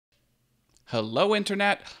Hello,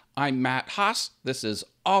 Internet. I'm Matt Haas. This is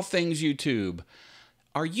All Things YouTube.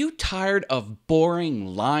 Are you tired of boring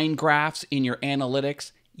line graphs in your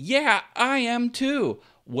analytics? Yeah, I am too.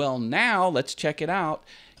 Well, now let's check it out.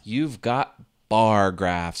 You've got bar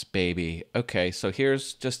graphs, baby. Okay, so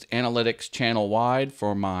here's just analytics channel wide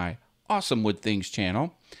for my Awesome Wood Things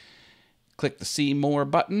channel. Click the See More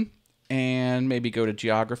button and maybe go to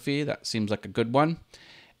Geography. That seems like a good one.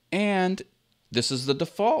 And this is the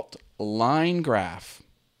default line graph.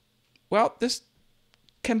 Well, this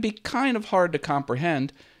can be kind of hard to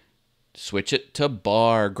comprehend. Switch it to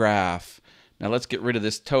bar graph. Now let's get rid of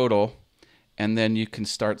this total, and then you can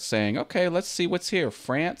start saying, okay, let's see what's here.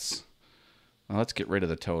 France. Well, let's get rid of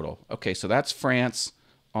the total. Okay, so that's France,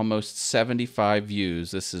 almost 75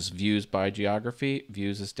 views. This is views by geography.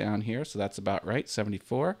 Views is down here, so that's about right,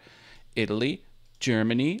 74. Italy,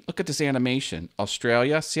 Germany. Look at this animation.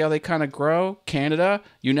 Australia, see how they kind of grow? Canada,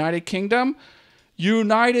 United Kingdom,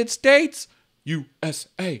 United States,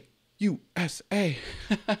 USA, USA.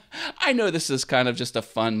 I know this is kind of just a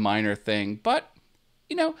fun minor thing, but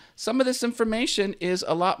you know, some of this information is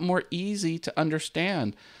a lot more easy to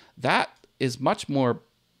understand. That is much more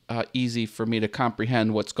easy for me to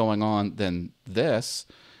comprehend what's going on than this.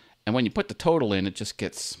 And when you put the total in, it just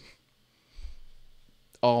gets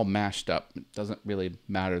all mashed up. It doesn't really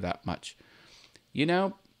matter that much. You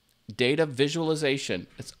know, data visualization,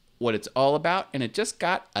 it's what it's all about, and it just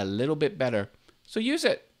got a little bit better. So use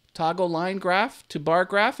it. Toggle line graph to bar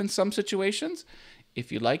graph in some situations.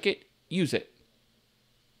 If you like it, use it.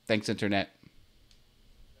 Thanks, Internet.